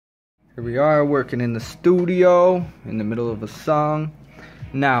Here we are working in the studio in the middle of a song.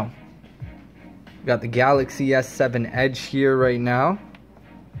 Now, got the Galaxy S7 Edge here right now.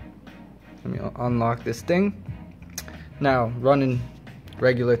 Let me unlock this thing. Now, running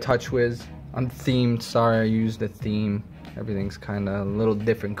regular touchwiz. I'm themed, sorry I used a theme. Everything's kind of a little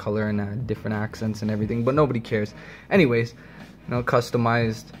different color and different accents and everything, but nobody cares. Anyways,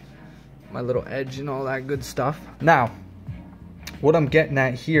 customized my little edge and all that good stuff. Now, what I'm getting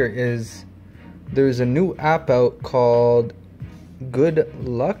at here is there's a new app out called Good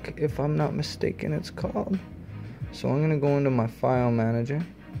Luck, if I'm not mistaken it's called. So I'm gonna go into my file manager.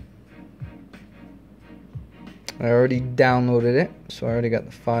 I already downloaded it, so I already got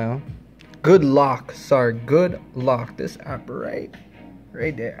the file. Good Luck, Good Luck. This app right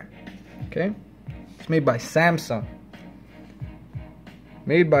there. Okay? It's made by Samsung.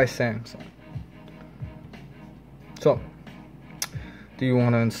 Made by Samsung. So, do you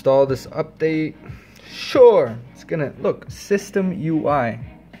want to install this update? Sure. It's gonna look system UI.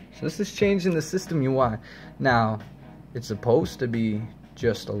 So this is changing the system UI. Now, it's supposed to be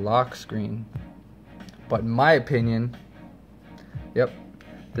just a lock screen, but in my opinion, yep,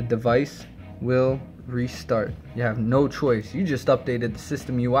 the device will restart. You have no choice. You just updated the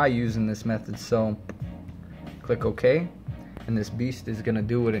system UI using this method. So click OK, and this beast is gonna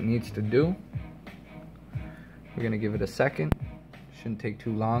do what it needs to do. We're gonna give it a second. Shouldn't take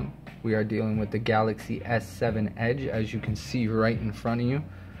too long. We are dealing with the Galaxy S7 Edge, as you can see right in front of you.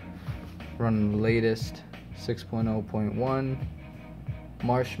 Running the latest 6.0.1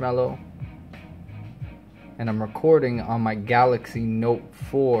 Marshmallow. And I'm recording on my Galaxy Note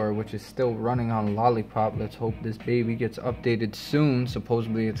 4, which is still running on Lollipop. Let's hope this baby gets updated soon.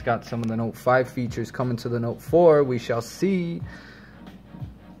 Supposedly it's got some of the Note 5 features coming to the Note 4. We shall see.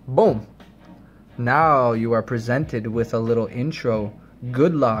 Boom. Now you are presented with a little intro.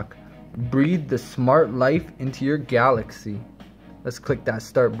 Good luck. Breathe the smart life into your Galaxy. Let's click that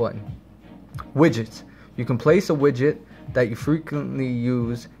start button. Widgets. You can place a widget that you frequently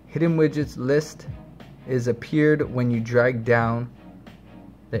use. Hidden widgets list is appeared when you drag down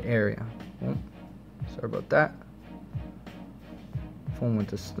the area. Oh, sorry about that. Phone went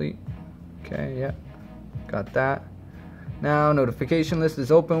to sleep. Okay, yeah. Got that. Now, notification list is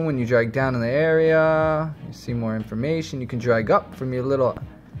open when you drag down in the area. You see more information. You can drag up from your little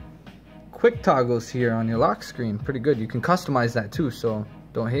quick toggles here on your lock screen. Pretty good. You can customize that too, so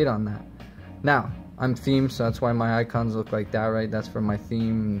don't hate on that. Now, I'm themed, so that's why my icons look like that, right? That's for my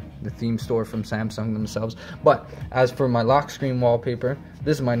theme, the theme store from Samsung themselves. But as for my lock screen wallpaper,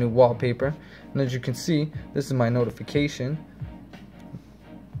 this is my new wallpaper. And as you can see, this is my notification.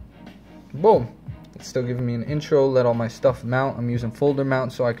 Boom. It's still giving me an intro, let all my stuff mount. I'm using folder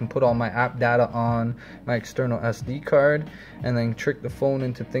mount so I can put all my app data on my external SD card and then trick the phone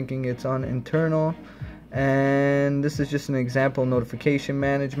into thinking it's on internal. And this is just an example. Notification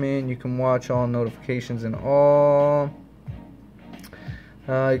management. You can watch all notifications and all.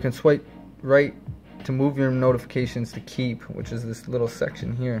 You can swipe right to move your notifications to keep, which is this little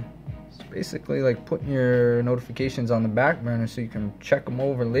section here. It's basically like putting your notifications on the back burner so you can check them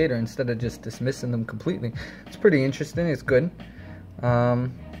over later instead of just dismissing them completely. It's pretty interesting. It's good. Yeah.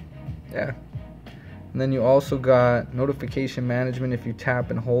 And then you also got notification management. If you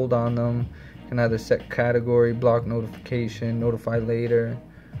tap and hold on them, you can either set category, block notification, notify later,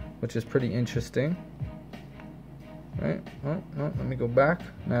 which is pretty interesting. Right? Oh, let me go back.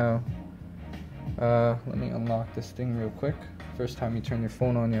 Now, let me unlock this thing real quick. First time you turn your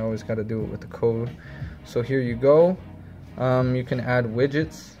phone on, you always got to do it with the code. So here you go. You can add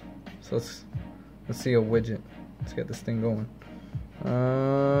widgets. So let's see a widget. Let's get this thing going.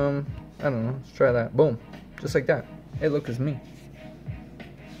 I don't know. Let's try that. Boom. Just like that. Hey, look, it's me.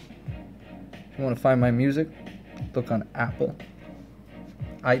 If you want to find my music, look on Apple,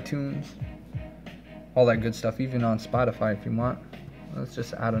 iTunes, all that good stuff. Even on Spotify if you want. Let's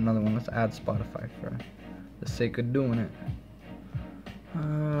just add another one. Let's add Spotify for the sake of doing it.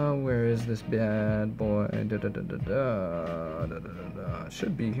 Where is this bad boy?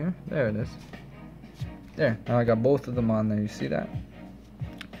 Should be here. There it is. There. Now I got both of them on there. You see that?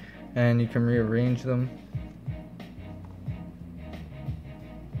 And you can rearrange them.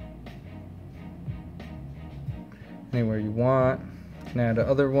 Anywhere you want. You can add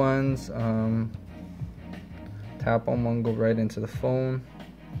other ones. Tap on one, go right into the phone.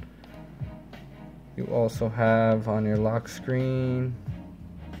 You also have on your lock screen,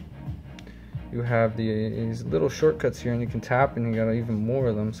 you have these little shortcuts here, and you can tap and you got even more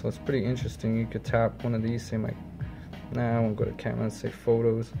of them, so it's pretty interesting. You could tap one of these, say I won't go to camera, let's say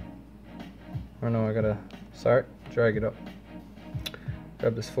photos. Or no, I gotta drag it up.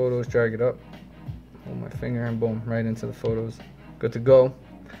 Grab this photos, drag it up, hold my finger, and boom, right into the photos. Good to go.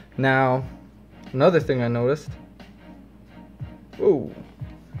 Now, another thing I noticed. Ooh,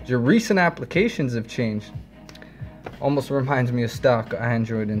 your recent applications have changed. Almost reminds me of stock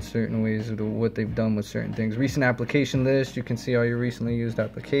Android in certain ways of what they've done with certain things. Recent application list, you can see all your recently used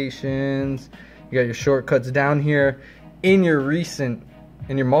applications. You got your shortcuts down here in your recent,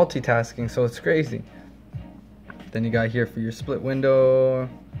 in your multitasking, so it's crazy. Then you got here for your split window,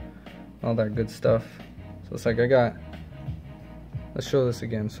 all that good stuff. So it's like let's show this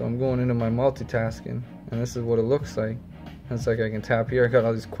again. So I'm going into my multitasking, and this is what it looks like. And it's like I can tap here. I got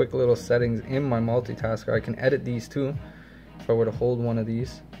all these quick little settings in my multitasker. I can edit these too if I were to hold one of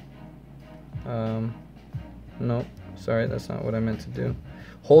these. No, sorry, that's not what I meant to do.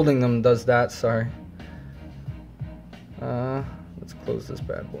 Holding them does that, sorry. Let's close this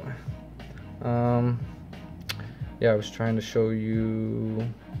bad boy. Yeah, I was trying to show you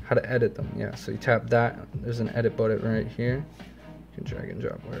how to edit them. Yeah, so you tap that. There's an edit button right here. You can drag and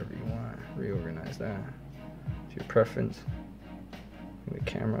drop wherever you want. Reorganize that to your preference. The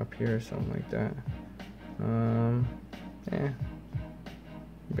camera up here or something like that. Yeah.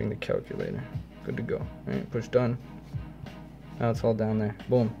 Bring the calculator. Good to go. Alright, push done. Now it's all down there.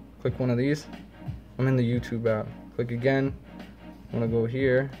 Boom. Click one of these. I'm in the YouTube app. Click again. I want to go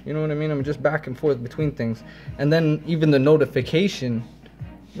here. You know what I mean? I'm just back and forth between things. And then even the notification.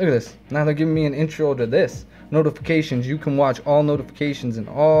 Look at this. Now they're giving me an intro to this. Notifications. You can watch all notifications in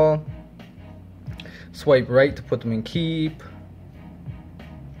all. Swipe right to put them in keep.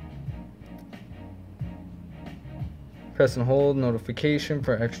 Press and hold notification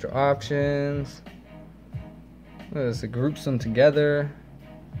for extra options. Look at this. It groups them together.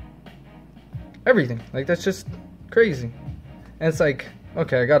 Everything. Like, that's just crazy. And it's like,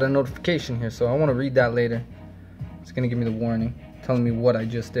 okay, I got a notification here, so I want to read that later. It's going to give me the warning, telling me what I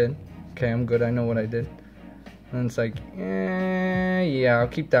just did. Okay, I'm good. I know what I did. And it's like, yeah, I'll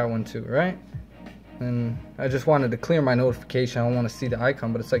keep that one too, right? And I just wanted to clear my notification. I don't want to see the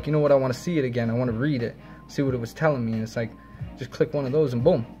icon, but it's like, you know what? I want to see it again. I want to read it, see what it was telling me. And it's like, just click one of those and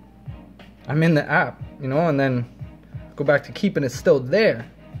boom. I'm in the app, you know, and then go back to keeping it still there.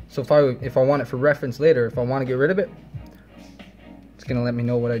 So if I want it for reference later, if I want to get rid of it, it's going to let me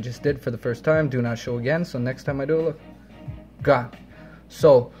know what I just did for the first time. Do not show again. So next time I do it, look. God.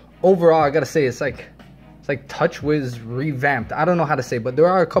 So overall, I got to say, it's like touchwiz revamped. I don't know how to say, but there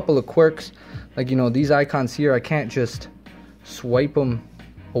are a couple of quirks. Like, you know, these icons here, I can't just swipe them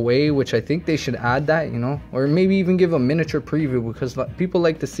away, which I think they should add that, you know, or maybe even give a miniature preview, because people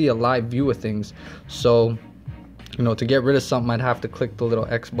like to see a live view of things. So, you know, to get rid of something, I'd have to click the little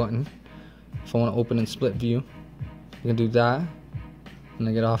X button. If I want to open in split view, I can do that, and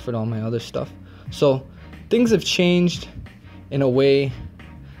I get offered all my other stuff. So things have changed in a way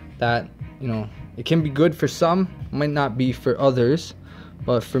that, you know, it can be good for some, might not be for others,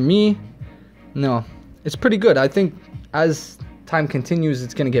 but for me, no, it's pretty good. I think as time continues,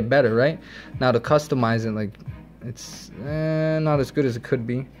 it's gonna get better, right? Now to customize it, like, it's not as good as it could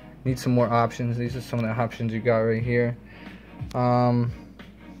be. Need some more options. These are some of the options you got right here.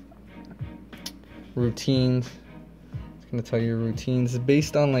 Routines. It's gonna tell you your routines. It's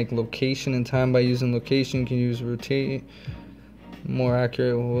based on like location and time. By using location, you can use rotate. More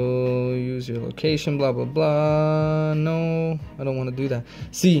accurate, we'll use your location, blah blah blah. No, I don't want to do that.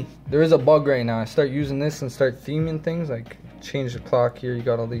 See, there is a bug right now. I start using this and start theming things, like change the clock here. You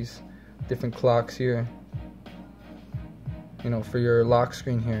got all these different clocks here, you know, for your lock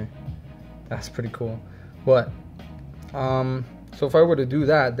screen here. That's pretty cool. But so if I were to do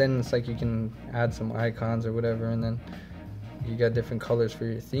that, then it's like you can add some icons or whatever, and then you got different colors for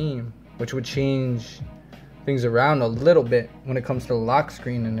your theme, which would change things around a little bit when it comes to the lock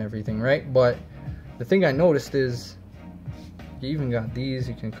screen and everything, right? But the thing I noticed is you even got these.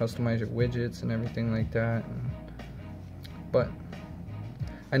 You can customize your widgets and everything like that. But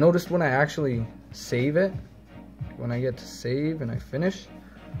I noticed when I actually save it, when I get to save and I finish,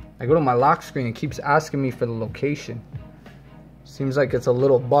 I go to my lock screen, it keeps asking me for the location. Seems like it's a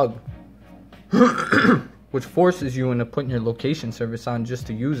little bug which forces you into putting your location service on just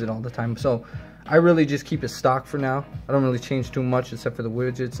to use it all the time. So I really just keep it stock for now. I don't really change too much except for the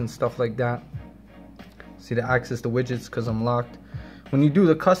widgets and stuff like that. See, to access the widgets because I'm locked. When you do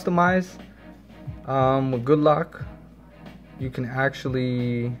the customize with good luck, you can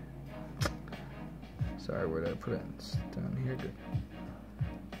actually, sorry, where did I put it? It's down here. Good.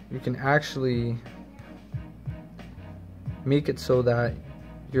 You can actually make it so that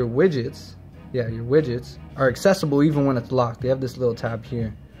your widgets, your widgets are accessible even when it's locked. They have this little tab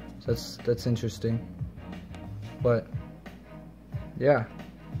here. So that's interesting. But yeah,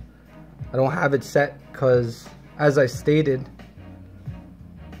 I don't have it set because, as I stated,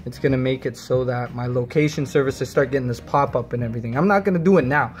 it's gonna make it so that my location services start getting this pop-up and everything. I'm not gonna do it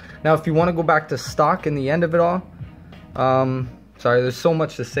now. Now, if you want to go back to stock in the end of it all, sorry, there's so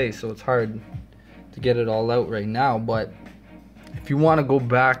much to say, so it's hard to get it all out right now. But if you want to go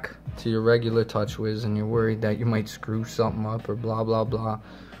back to your regular touchwiz and you're worried that you might screw something up or blah blah blah,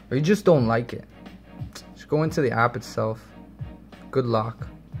 or you just don't like it, just go into the app itself. Good lock,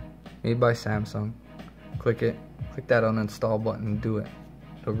 made by Samsung. Click it, click that uninstall button and do it.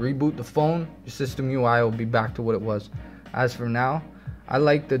 It'll reboot the phone, your system UI will be back to what it was. As for now, I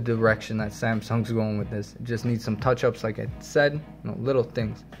like the direction that Samsung's going with this. It just needs some touch-ups, like I said, little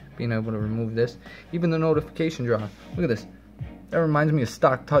things. Being able to remove this, even the notification drawer. Look at this. That reminds me of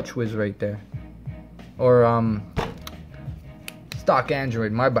stock touchwiz right there, or stock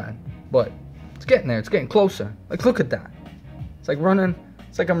Android. My bad, but it's getting there. It's getting closer. Like, look at that. It's like running.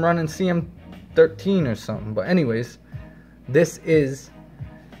 It's like I'm running CM13 or something. But anyways, this is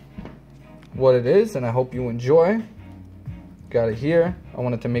what it is, and I hope you enjoy. Got it here. I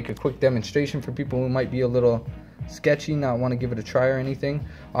wanted to make a quick demonstration for people who might be a little sketchy, not want to give it a try or anything.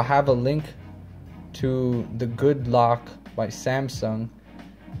 I'll have a link to the Good Lock by Samsung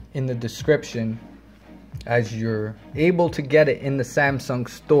in the description, as you're able to get it in the Samsung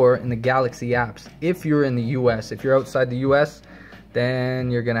store in the Galaxy apps. If you're in the US, if you're outside the US, then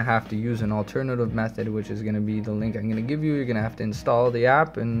you're gonna have to use an alternative method, which is gonna be the link I'm gonna give you. You're gonna have to install the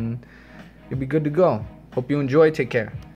app and you'll be good to go. Hope you enjoy. Take care.